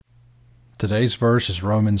Today's verse is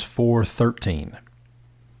Romans 4:13.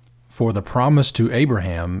 For the promise to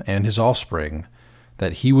Abraham and his offspring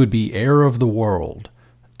that he would be heir of the world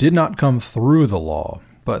did not come through the law,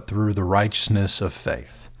 but through the righteousness of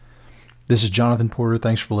faith. This is Jonathan Porter.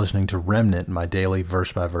 Thanks for listening to Remnant, my daily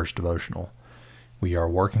verse-by-verse devotional. We are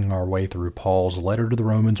working our way through Paul's letter to the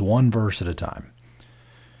Romans, one verse at a time.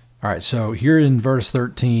 All right, so here in verse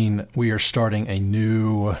 13, we are starting a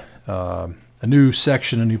new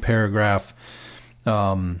section, a new paragraph.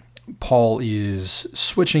 Paul is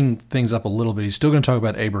switching things up a little bit. He's still going to talk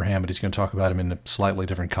about Abraham, but he's going to talk about him in a slightly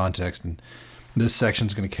different context. And this section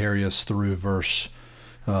is going to carry us through verse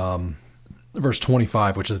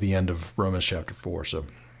 25, which is the end of Romans chapter 4. So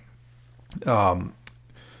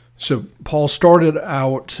Paul started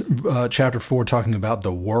out chapter 4 talking about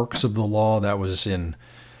the works of the law. That was in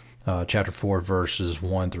chapter 4, verses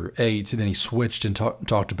 1 through 8. And then he switched and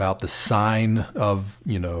talked about the sign of,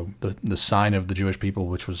 the sign of the Jewish people,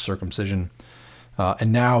 which was circumcision.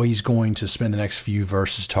 And now he's going to spend the next few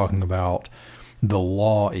verses talking about the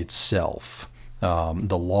law itself.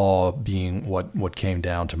 The law being what came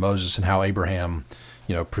down to Moses and how Abraham,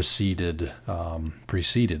 preceded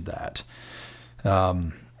that.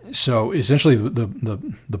 So essentially,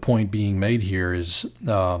 the point being made here is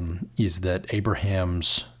that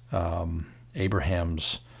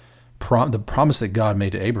the promise that God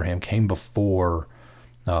made to Abraham came before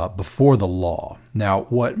the law. Now,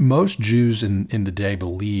 what most Jews in the day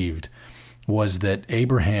believed was that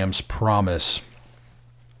Abraham's promise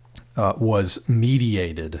was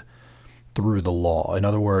mediated through the law. In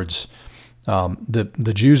other words,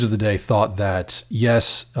 the Jews of the day thought that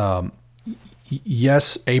yes,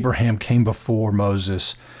 Abraham came before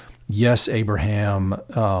Moses. Yes,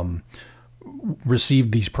 Abraham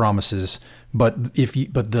received these promises, but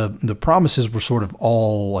the promises were sort of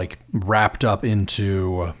all like wrapped up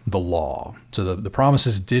into the law. So the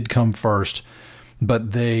promises did come first,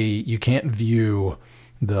 but you can't view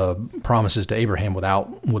the promises to Abraham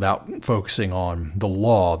without focusing on the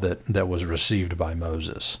law that was received by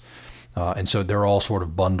Moses. And so they're all sort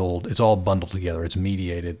of bundled. It's all bundled together. It's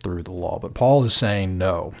mediated through the law. But Paul is saying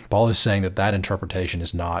no. Paul is saying that interpretation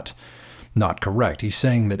is not correct. He's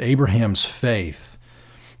saying that Abraham's faith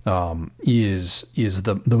is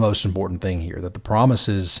the most important thing here, that the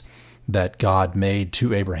promises that God made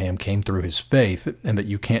to Abraham came through his faith, and that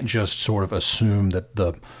you can't just sort of assume that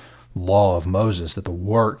the law of Moses, that the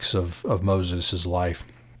works of Moses' life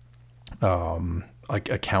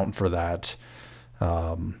account for that,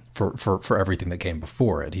 for everything that came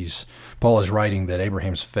before it. Paul is writing that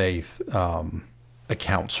Abraham's faith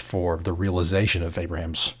accounts for the realization of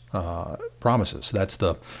Abraham's promises. That's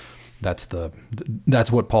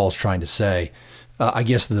what Paul's trying to say. I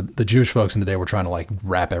guess the Jewish folks in the day were trying to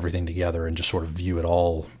wrap everything together and just sort of view it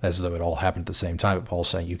all as though it all happened at the same time. But Paul's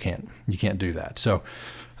saying you can't do that. So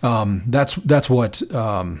that's what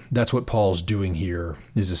Paul's doing here,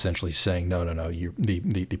 is essentially saying no.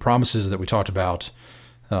 The promises that we talked about,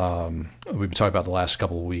 we've been talking about the last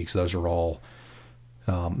couple of weeks. Those are all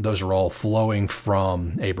flowing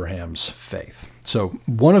from Abraham's faith. So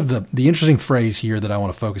one of the interesting phrase here that I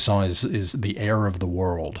want to focus on is the heir of the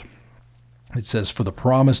world. It says, for the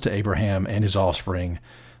promise to Abraham and his offspring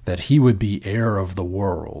that he would be heir of the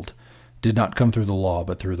world did not come through the law,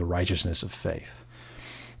 but through the righteousness of faith.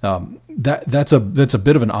 That's a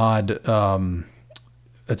bit of an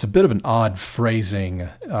odd phrasing.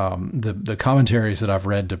 The commentaries that I've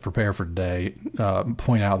read to prepare for today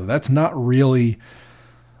point out that that's not really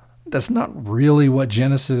what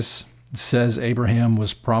Genesis says Abraham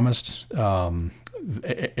was promised.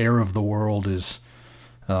 Heir of the world is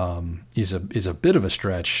a bit of a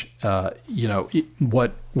stretch.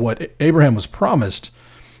 What Abraham was promised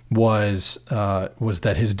was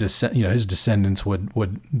that his descendants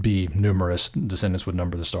would be numerous. Descendants would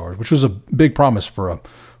number the stars, which was a big promise for a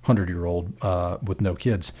 100-year-old with no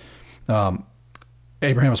kids.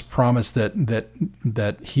 Abraham was promised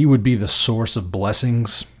that he would be the source of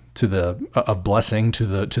blessings to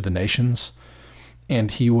the nations,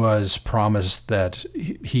 and he was promised that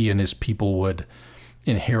he and his people would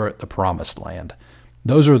inherit the promised land.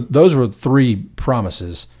 Those were three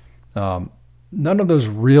promises. None of those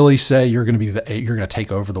really say you're going to take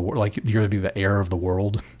over the world, like you're going to be the heir of the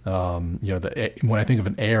world. When I think of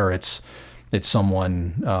an heir, it's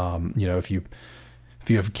someone. If you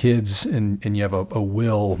have kids and you have a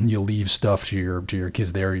will, you leave stuff to your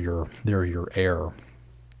kids. They're your heir.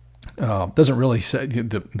 Doesn't really say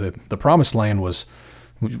the promised land was,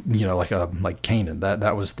 like Canaan.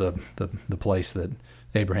 That was the place that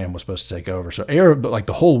Abraham was supposed to take over. So heir, but like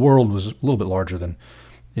the whole world was a little bit larger than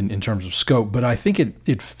in terms of scope, but I think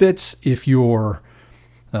it fits if you're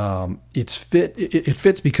it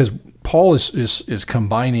fits because Paul is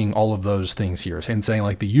combining all of those things here and saying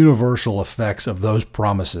like the universal effects of those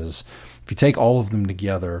promises. If you take all of them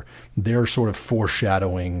together, they're sort of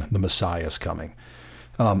foreshadowing the Messiah's coming.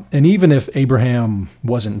 And even if Abraham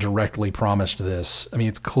wasn't directly promised this, I mean,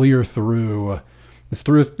 it's clear through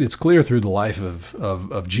the life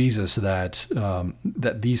of Jesus that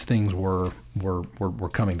that these things were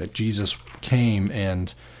coming. That Jesus came,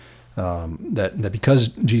 and that because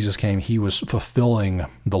Jesus came, he was fulfilling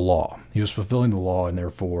the law. He was fulfilling the law, and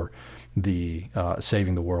therefore, the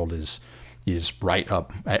saving the world is right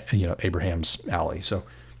up Abraham's alley. So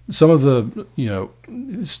some of the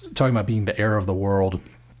talking about being the heir of the world,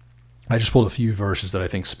 I just pulled a few verses that I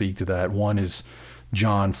think speak to that. One is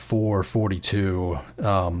John 4:42,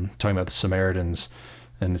 talking about the Samaritans,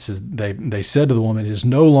 and it says they said to the woman, "It is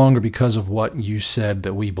no longer because of what you said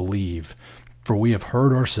that we believe, for we have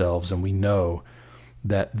heard ourselves, and we know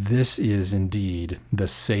that this is indeed the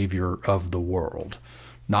Savior of the world."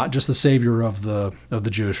 Not just the Savior of the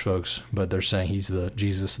Jewish folks, but they're saying he's the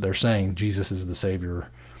Jesus. They're saying Jesus is the Savior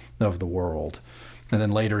of the world. And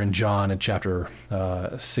then later in John, in chapter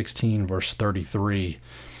 16, verse 33,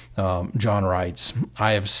 John writes,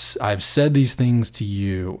 I've said these things to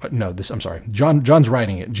you." No, I'm sorry. John's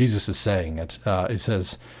writing it. Jesus is saying it. It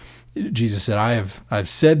says, Jesus said, I've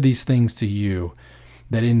said these things to you,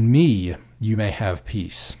 that in me you may have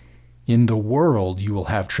peace. In the world you will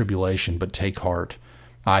have tribulation, but take heart.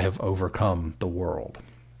 I have overcome the world.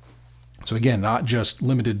 So again, not just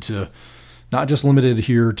limited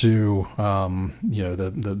here to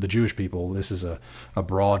the Jewish people. This is a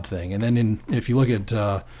broad thing. And then if you look at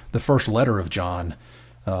the first letter of John,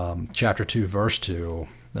 chapter 2, verse 2,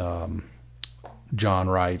 John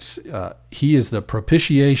writes, "He is the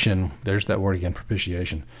propitiation." There's that word again,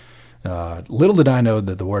 propitiation. Little did I know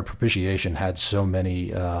that the word propitiation had so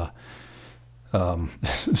many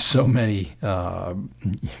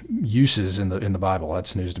uses in the Bible.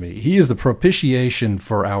 That's news to me. "He is the propitiation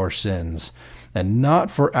for our sins, and not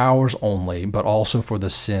for ours only, but also for the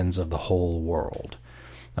sins of the whole world."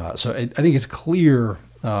 So I think it's clear.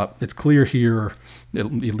 It's clear here,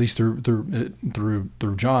 at least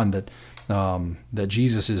through John, that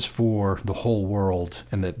Jesus is for the whole world,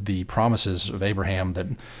 and that the promises of Abraham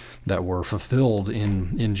that were fulfilled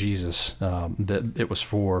in Jesus, that it was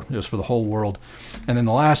for the whole world. And then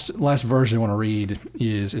the last verse I want to read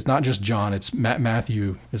is, it's not just John, it's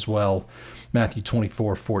Matthew as well. Matthew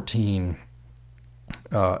 24:14.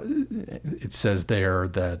 It says there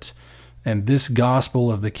that, "And this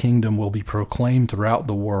gospel of the kingdom will be proclaimed throughout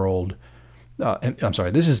the world."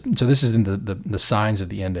 This is in the signs of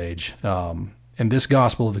the end age. "And this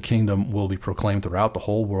gospel of the kingdom will be proclaimed throughout the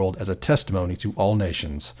whole world as a testimony to all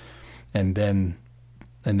nations, and then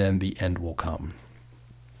the end will come."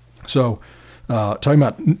 So, talking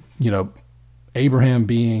about Abraham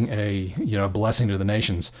being a blessing to the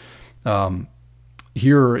nations.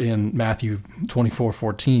 Here in Matthew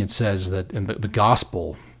 24:14, it says that in the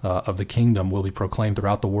gospel of the kingdom will be proclaimed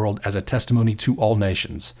throughout the world as a testimony to all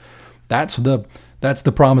nations. That's the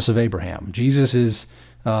promise of Abraham. Jesus is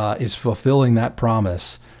fulfilling that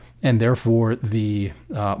promise, and therefore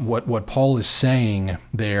what Paul is saying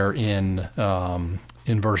there in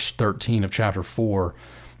verse 13 of chapter 4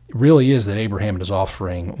 really is that Abraham and his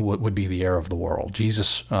offspring would be the heir of the world.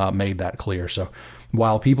 Jesus made that clear. So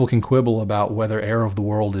while people can quibble about whether heir of the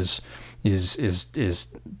world is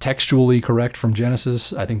textually correct from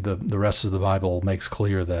Genesis, I think the rest of the Bible makes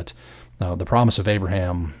clear that the promise of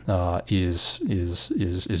Abraham is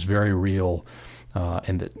very real,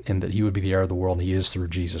 and that he would be the heir of the world, and he is through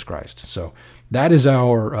Jesus Christ. So that is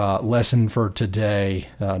our lesson for today.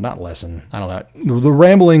 Not lesson, I don't know. The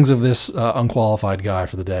ramblings of this unqualified guy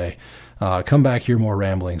for the day. Come back, hear more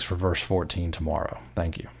ramblings for verse 14 tomorrow.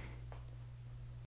 Thank you.